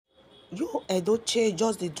You Edochie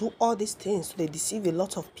just they do all these things so they deceive a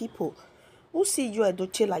lot of people. Who see you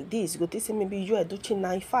Edochie like this? Go they say maybe you Edochie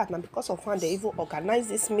now. In fact, now because of when they even organize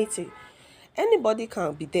this meeting, anybody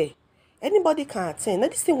can be there. Anybody can attend. Now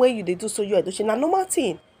this thing where you they do so you Edochie now normal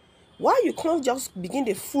thing. Why you can't just begin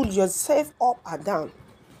to fool yourself up and down?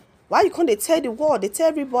 Why you can't they tell the world? They tell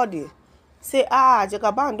everybody. Say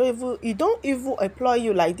Jagaban don't even employ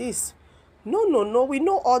you like this. No. We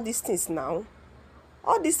know all these things now.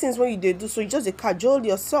 All these things when you dey do so you just dey cajole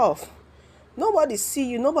yourself. Nobody see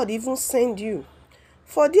you, nobody even send you.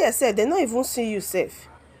 For there sef, they no even see you sef.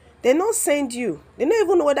 They no send you. They no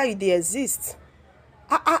even know whether you dey exist.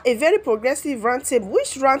 A very progressive round table.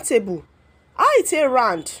 Which round table? How it take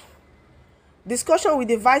round? Discussion with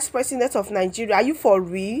the Vice President of Nigeria. Are you for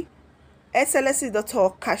real? Excellency Dr.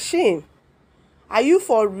 Kashim. Are you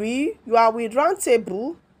for real? You are with round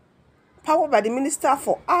table powered by the Minister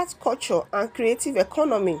for Art, Culture and Creative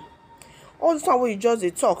Economy. All this time wey you just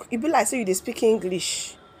dey talk, e be like say you dey speak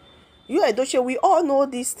English. You Edochie, we all know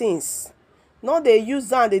these things. No dey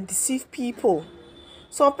use am dey deceive people.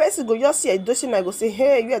 Some person go just see Edochie and go say,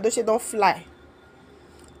 hey, you Edochie don fly.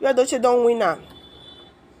 You Edochie don win am.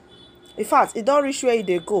 In fact, e don reach where e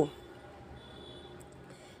dey go.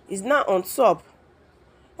 He's now on top.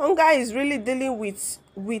 One guy is really dealing with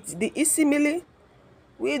the Isimili.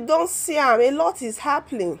 We don't see am. A lot is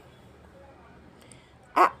happening.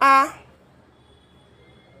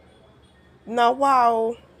 Now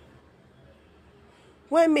wow.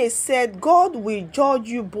 When May said, God will judge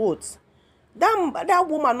you both. That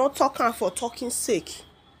woman not talking for talking sake.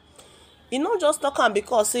 He not just talking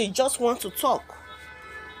because he just want to talk.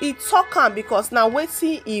 He talking because now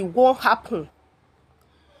wetin it won't happen.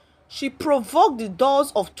 She provoked the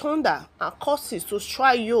doors of thunder and curses to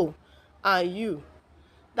strike you and you.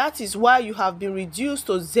 That is why you have been reduced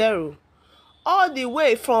to zero. All the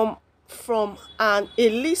way from a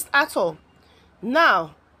list actor.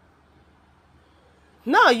 Now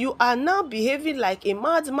you are now behaving like a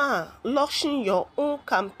madman, launching your own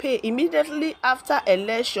campaign immediately after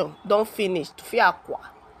election don finish. Fiakwa.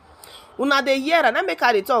 Una dey hear and I make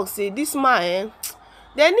her dey talk say this man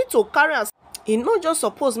they need to carry us. He not just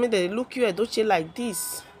suppose me they look you Edochie like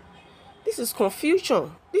this. This is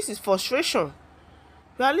confusion. This is frustration.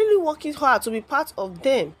 You are really working hard to be part of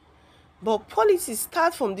them. But politics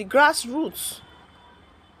start from the grassroots.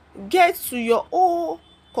 Get to your own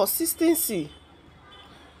consistency.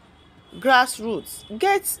 Grassroots.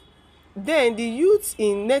 Get then the youth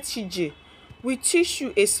in Netije will teach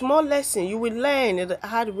you a small lesson. You will learn the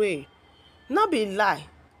hard way. Not be lie.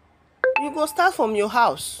 You go start from your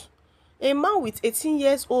house. A man with 18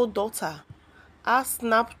 years old daughter has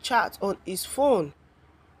Snapchat on his phone.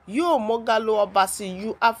 Yo, Mogalo Obasi,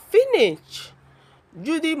 you are finished.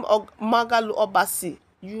 Judy Mogalo Obasi,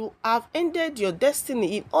 you have ended your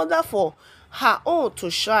destiny in order for her own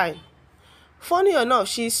to shine. Funny enough,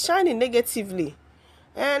 she is shining negatively.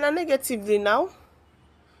 And negatively now,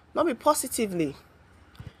 not be positively.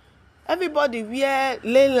 Everybody wear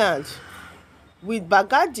Leyland with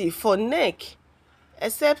bagadi for neck,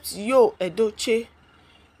 except you Edochie.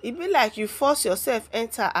 It be like you force yourself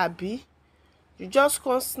enter Abi. You just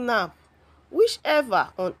can't snap. Whichever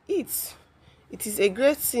on it, it is a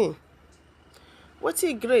great thing.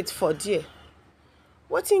 Wetin great for there?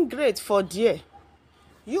 Wetin great for there?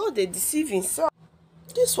 You dey deceive himself.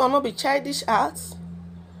 This one not be childish arts.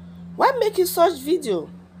 Why make you such video?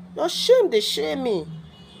 Your shame dey shame me.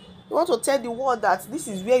 You want to tell the world that this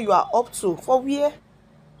is where you are up to. For where?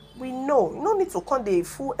 We know. You don't need to come dey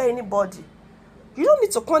fool anybody. You don't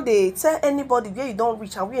need to come dey tell anybody where you don't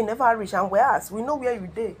reach and where you never reach and whereas we know where you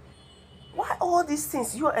dey. Why all these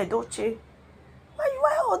things? You Edochie.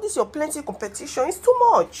 Why all this your plenty competition? It's too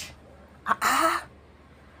much.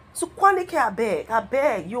 So quality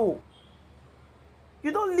abeg, yo.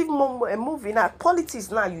 You don't leave a movie now.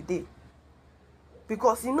 Politics now you dey.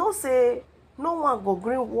 Because you know say no one go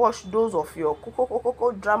green wash those of your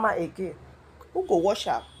koko drama again. Who go wash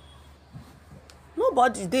am?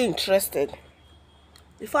 Nobody dey interested.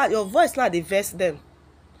 In fact, your voice now dey vex them.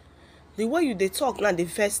 The way you dey talk now dey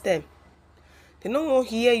vex them. They no wan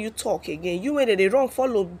hear you talk again. You when they run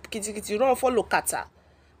follow kitty, run follow kata.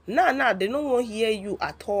 Now they no wan hear you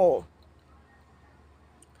at all.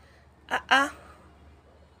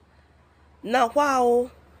 Now wow.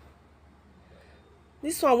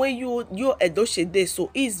 This one when you Edochie dey so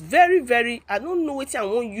is very I don't know wetin I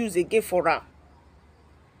wan use again for am.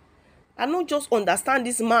 I don't just understand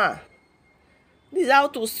this man. This is how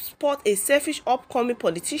to spot a selfish upcoming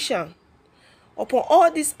politician upon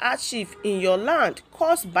all this hardship in your land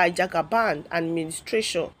caused by Jagaban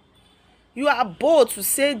administration. You are bold to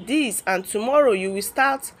say this, and tomorrow you will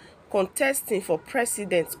start contesting for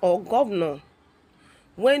president or governor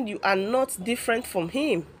when you are not different from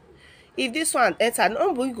him. If this one enter,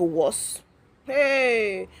 nobody go worse.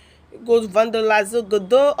 Hey, go vandalize, go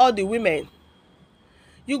do all the women.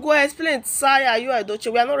 You go explain, sire, you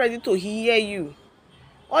Edochie, we are not ready to hear you.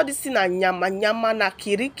 All this thing na nyama nyama, na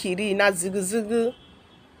kiri kiri, na zig zig.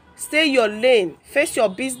 Stay your lane, face your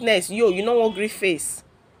business. You no wan gree face.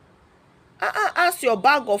 Ask your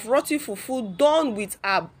bag of rotty fufu done with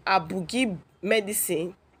a boogie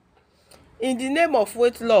medicine in the name of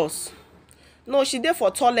weight loss. No, she dey for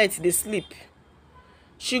toilet dey sleep.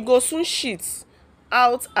 She go soon shit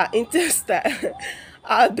out her intestine.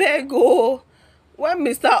 Abeg o, when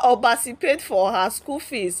Mr. Obasi paid for her school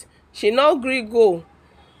fees, she no gree go.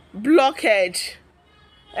 Blockhead.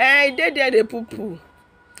 E dey there dey poo poo.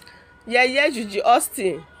 Yeye Juji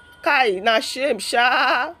Austin, kai na shame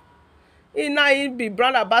sha. He be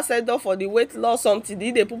brand ambassador for the weight loss something.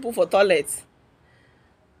 He dey poo poo for toilet.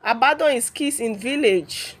 Abandon his kids in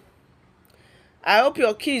village. I hope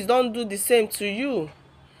your kids don't do the same to you.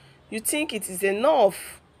 You think it is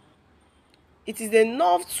enough? It is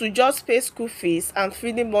enough to just pay school fees and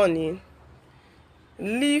feeding money.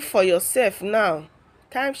 Live for yourself now.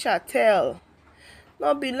 Time shall tell.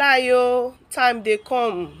 No be lie o. Time dey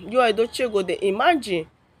come. You Edochie go dey imagine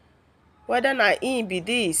whether na him be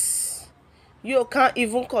this. You can't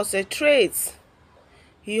even concentrate.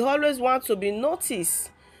 He always wants to be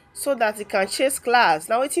noticed so that he can chase class.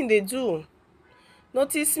 Now wetin dey do?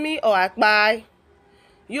 Notice me or I kpai.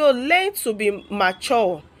 You learn to be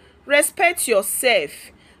mature. Respect yourself.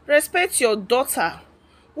 Respect your daughter.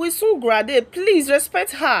 We soon graduate. Please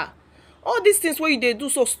respect her. All these things wey you dey do,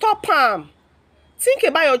 so stop am. Think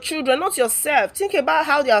about your children, not yourself. Think about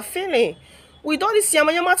how they are feeling. With all this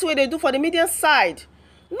yama thing wey they do for the media side,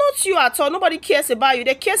 not you at all. Nobody cares about you.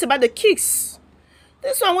 They cares about the kids.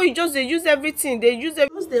 This one where you just they use everything. They use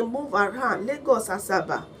everything. Once they move around, Lagos,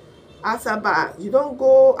 Asaba, you don't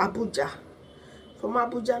go Abuja. From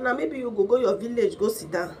Abuja now, maybe you go your village, go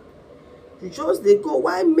sit down. You just they go.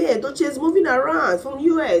 Why me? Edochie is moving around from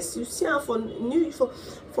US. You see her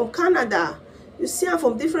from Canada. You see her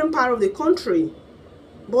from different part of the country.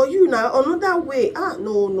 But you now another way.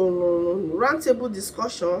 No. Roundtable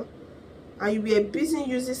discussion. And you were busy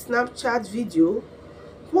using Snapchat video.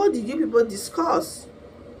 What did you people discuss?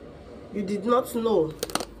 You did not know.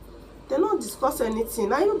 They don't discuss anything.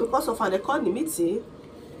 Not even because of an economy meeting.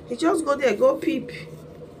 He just go there, go peep.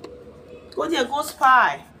 Go there, go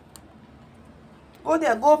spy. Go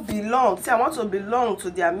there, go belong. Say, I want to belong to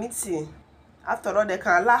their meeting. After all, they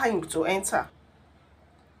can allow him to enter.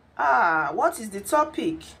 What is the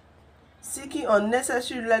topic? Seeking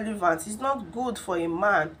unnecessary relevance is not good for a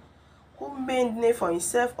man who made name for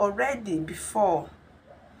himself already before.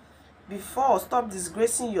 Stop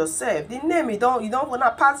disgracing yourself. The name you don't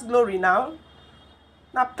wanna pass glory now.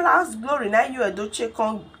 Now past glory now you Edochie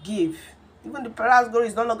can't give. Even the past glory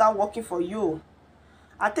is no longer working for you.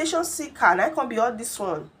 Attention seeker, now can't be all this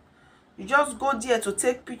one. You just go there to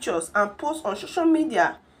take pictures and post on social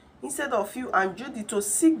media instead of you and Judy to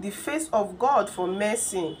seek the face of God for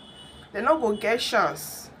mercy. They not go get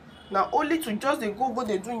chance. Now only to just they go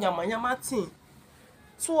they do yama thing.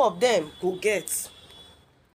 Two of them go get.